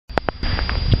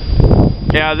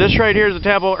Yeah, this right here is the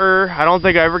Temple of Ur. I don't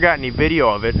think I ever got any video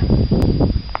of it.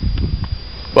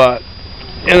 But,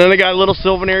 and then they got a little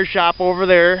souvenir shop over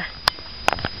there.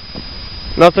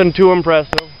 Nothing too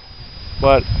impressive.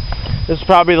 But this is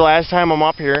probably the last time I'm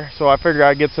up here, so I figured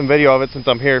I'd get some video of it since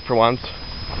I'm here for once.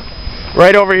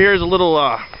 Right over here is a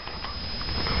little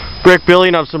brick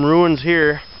building of some ruins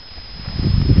here.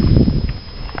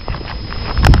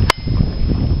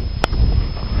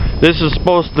 This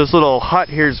little hut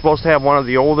here is supposed to have one of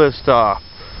the oldest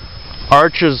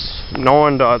arches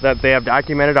known that they have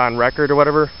documented on record or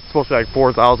whatever. It's supposed to be like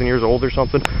 4,000 years old or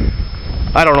something.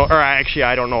 I don't know, or actually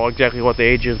I don't know exactly what the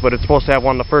age is, but it's supposed to have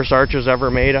one of the first arches ever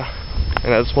made, and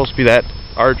that's supposed to be that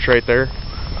arch right there.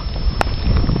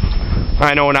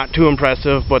 I know, not too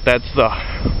impressive, but that's the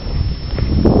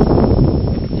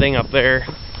thing up there.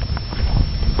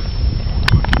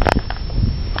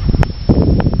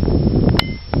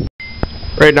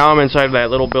 Right now I'm inside of that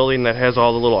little building that has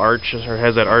all the little arches, or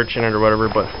has that arch in it or whatever,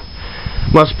 but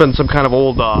must have been some kind of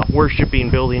old worshipping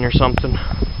building or something.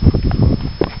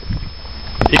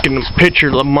 You can picture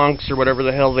the monks or whatever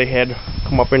the hell they had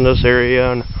come up in this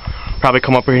area and probably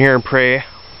come up in here and pray.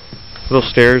 Little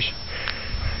stairs.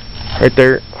 Right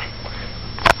there.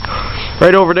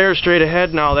 Right over there straight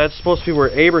ahead now, that's supposed to be where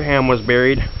Abraham was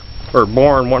buried, or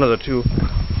born, one of the two.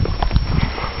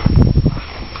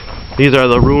 These are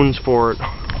the ruins for it.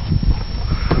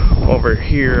 Over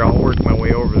here, I'll work my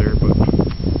way over there. But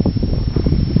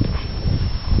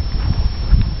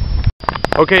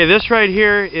okay, this right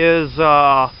here is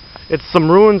it's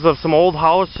some ruins of some old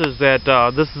houses that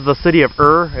this is the city of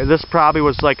Ur. This probably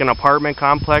was like an apartment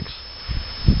complex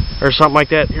or something like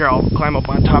that. Here, I'll climb up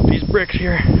on top of these bricks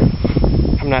here.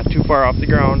 I'm not too far off the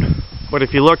ground, but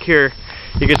if you look here,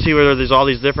 you can see where there's all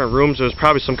these different rooms. There's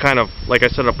probably some kind of, like I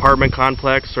said, apartment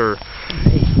complex, or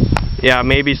yeah,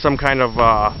 maybe some kind of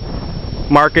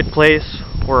marketplace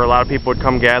where a lot of people would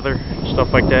come gather, stuff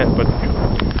like that. But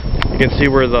you can see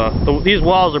where these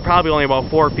walls are probably only about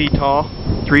 4 feet tall,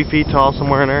 3 feet tall,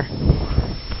 somewhere in there.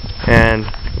 And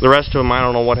the rest of them, I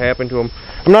don't know what happened to them.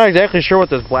 I'm not exactly sure what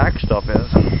this black stuff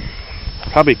is.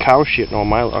 Probably cow shit, no,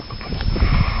 my luck.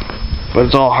 But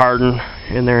it's all hardened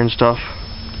in there and stuff.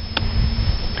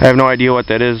 I have no idea what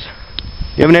that is.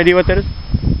 You have an idea what that is?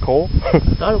 Coal? I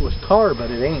thought it was tar, but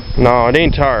it ain't. No, it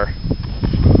ain't tar.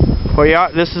 Well, yeah,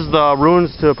 this is the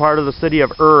ruins to a part of the city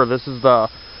of Ur. This is the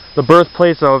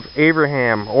birthplace of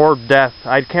Abraham, or death.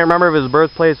 I can't remember if it was his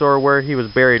birthplace or where he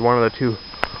was buried, one of the two.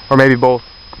 Or maybe both.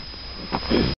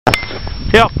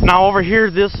 Yep, now over here,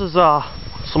 this is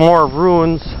some more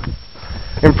ruins.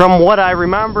 And from what I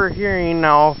remember hearing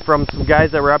now from some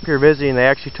guys that were up here visiting, they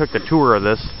actually took the tour of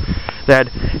this, that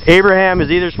Abraham is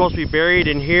either supposed to be buried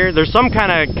in here, there's some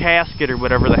kind of casket or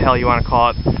whatever the hell you want to call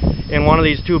it, in one of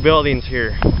these two buildings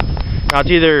here. Now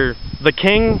it's either the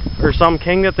king or some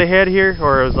king that they had here,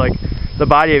 or it was like the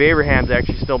body of Abraham's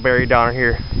actually still buried down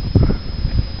here.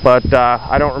 But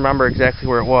I don't remember exactly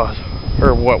where it was,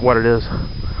 or what it is.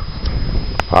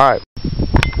 Alright.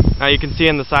 Now you can see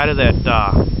on the side of that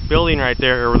building right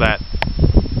there, or that,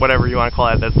 whatever you want to call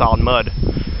it, that's all mud,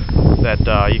 that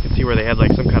you can see where they had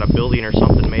like some kind of building or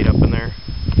something made up in there.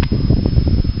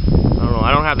 I don't know,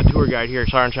 I don't have the tour guide here.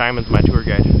 Sergeant Shyman's my tour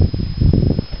guide.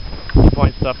 He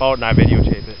points stuff out and I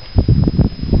videotape it.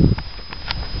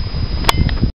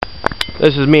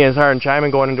 This is me and Sergeant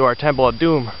Shyman going into our Temple of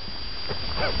Doom.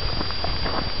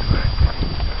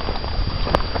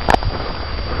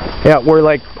 Yeah, we're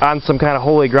like on some kind of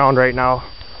holy ground right now.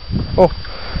 Oh,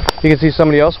 you can see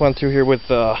somebody else went through here with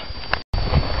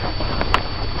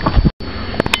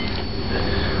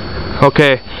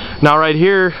okay, now right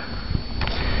here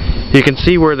you can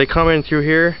see where they come in through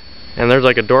here, and there's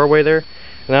like a doorway there,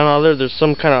 and then there's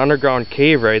some kind of underground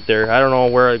cave right there. I don't know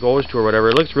where it goes to or whatever.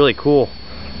 It looks really cool.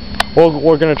 Well,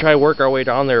 we're gonna try to work our way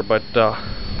down there, but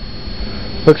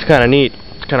looks kind of neat.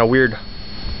 It's kind of weird.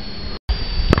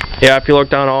 Yeah, if you look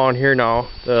down all in here now,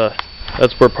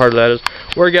 that's where part of that is.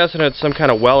 We're guessing it's some kind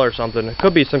of well or something. It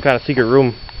could be some kind of secret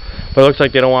room, but it looks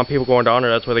like they don't want people going down there.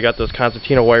 That's why they got this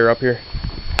concertina wire up here.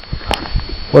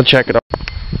 We'll check it out.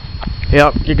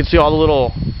 Yep, you can see all the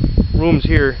little rooms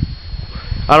here.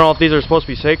 I don't know if these are supposed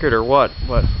to be sacred or what,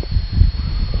 but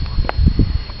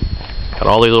got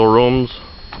all these little rooms.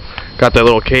 Got that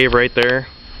little cave right there.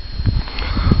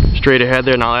 Straight ahead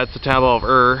there, now that's the Temple of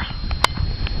Ur.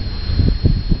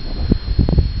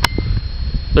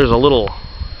 There's a little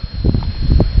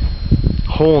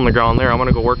hole in the ground there. I'm going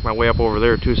to go work my way up over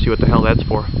there too, see what the hell that's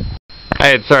for. I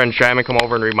had Sergeant Shyman come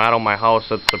over and remodel my house.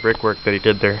 That's the brickwork that he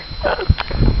did there.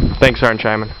 Thanks, Sergeant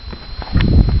Shyman.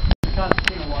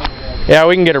 Yeah,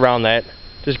 we can get around that.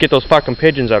 Just get those fucking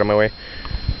pigeons out of my way.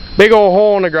 Big old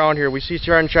hole in the ground here. We see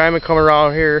Sergeant Scheinman coming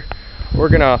around here. We're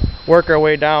gonna work our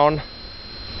way down.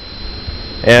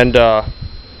 And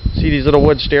see these little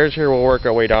wood stairs here? We'll work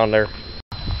our way down there.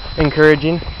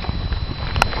 Encouraging.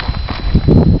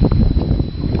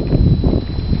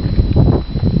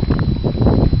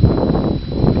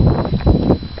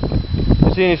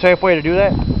 You see any safe way to do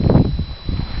that?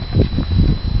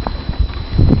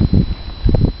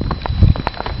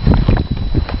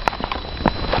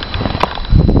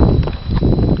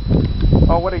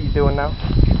 Oh, what are you doing now?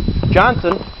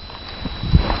 Johnson?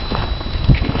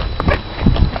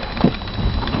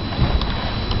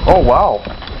 Oh, wow.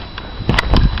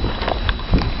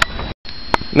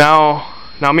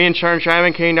 Now me and Sergeant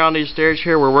Scheinman came down these stairs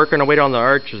here. We're working our way down the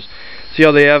arches. See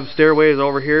how they have stairways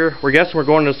over here? We're guessing we're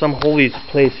going to some holy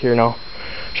place here now.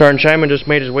 Sergeant Scheinman just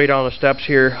made his way down the steps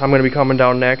here. I'm going to be coming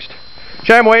down next.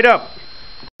 Scheinman, wait up!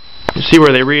 You see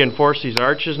where they reinforce these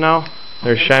arches now?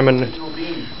 There's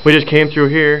Scheinman. We just came through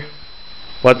here.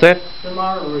 What's that? Them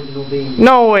are original beams.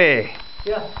 No way!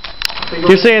 Yeah.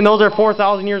 You're saying those are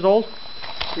 4,000 years old?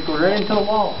 They go right into the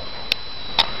wall.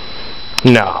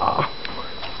 Nah.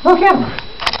 Look at them.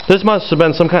 This must have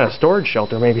been some kind of storage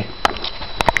shelter, maybe.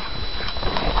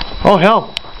 Oh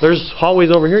hell, there's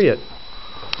hallways over here yet.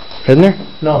 Isn't there?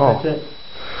 No, that's it.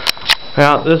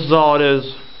 Yeah, this is all it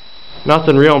is.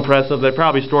 Nothing real impressive. They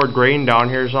probably stored grain down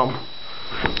here or something.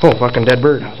 Oh, fucking dead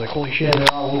bird. I was like, holy shit. Yeah,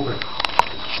 they're all over.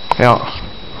 Yeah.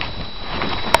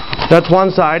 That's one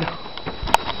side.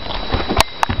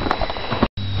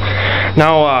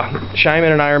 Now,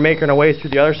 Scheinman and I are making our way through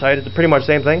the other side. It's pretty much the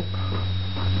same thing.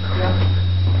 Yeah.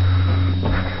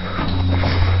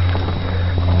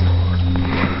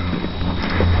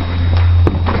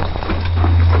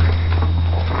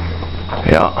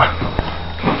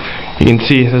 Yeah. You can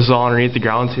see this is all underneath the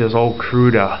ground. See this old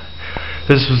crude.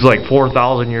 This was like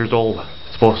 4,000 years old.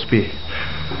 It's supposed to be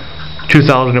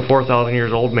 2,000 to 4,000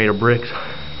 years old, made of bricks.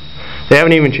 They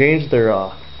haven't even changed their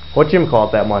what Jim call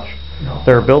it that much. No.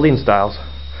 Their building styles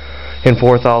in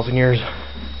 4,000 years.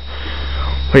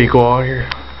 Pretty cool out here.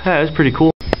 Yeah, it's pretty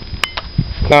cool.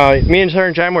 Me and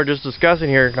Sergeant Scheinman were just discussing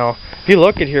here. Now, if you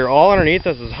look at here, all underneath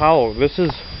us is hollow. This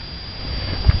is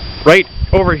right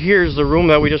over here is the room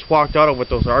that we just walked out of with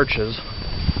those arches.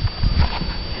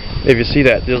 If you see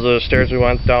that, these are the stairs we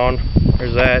went down.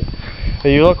 There's that. If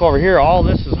you look over here, all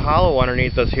this is hollow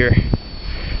underneath us here.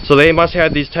 So they must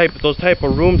have those type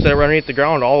of rooms that are underneath the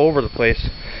ground all over the place.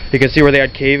 You can see where they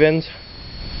had cave-ins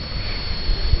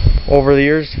over the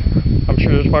years. I'm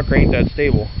sure this fucker ain't that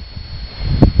stable.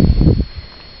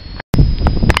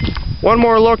 One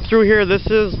more look through here. This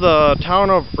is the town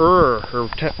of Ur, or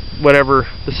whatever,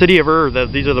 the city of Ur.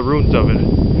 These are the ruins of it.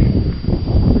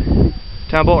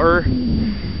 Temple Ur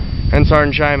and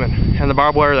Sergeant Scheinman, and the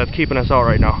barbed wire that's keeping us out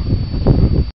right now.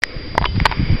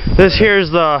 This here's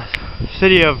the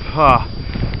city of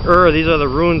Ur. These are the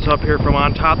ruins up here from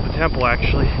on top of the temple,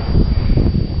 actually.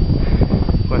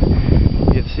 But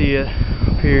you can see it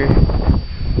up here.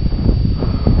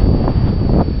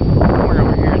 Somewhere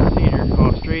over here in Cedar.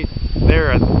 Oh, straight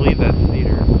there, I believe that's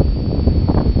Cedar.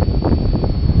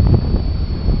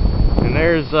 And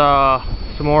there's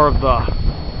some more of the.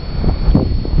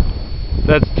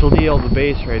 That's Tildil, the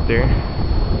base right there.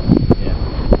 Yeah,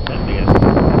 that's big ass.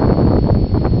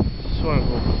 Swimming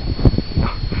pool.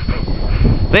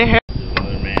 They have.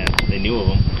 Man, they knew of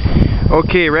them.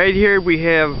 Okay, right here we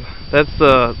have.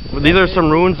 These are some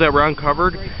ruins that were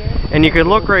uncovered, and you can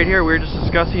look right here. We were just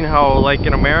discussing how, like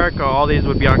in America, all these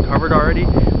would be uncovered already,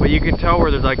 but you can tell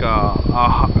where there's like a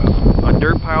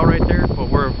dirt pile right there. But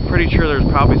we're pretty sure there's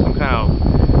probably some kind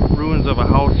of ruins of a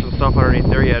house and stuff underneath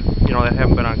there yet, you know, that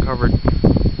haven't been uncovered.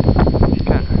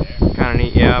 Kind of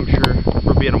neat, yeah. I'm sure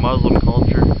for being a Muslim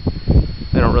culture,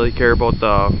 they don't really care about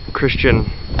the Christian.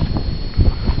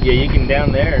 Yeah, you can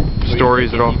down there.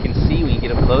 Stories at all. You can see when you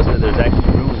get up close that there's actually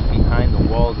ruins behind the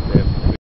walls that have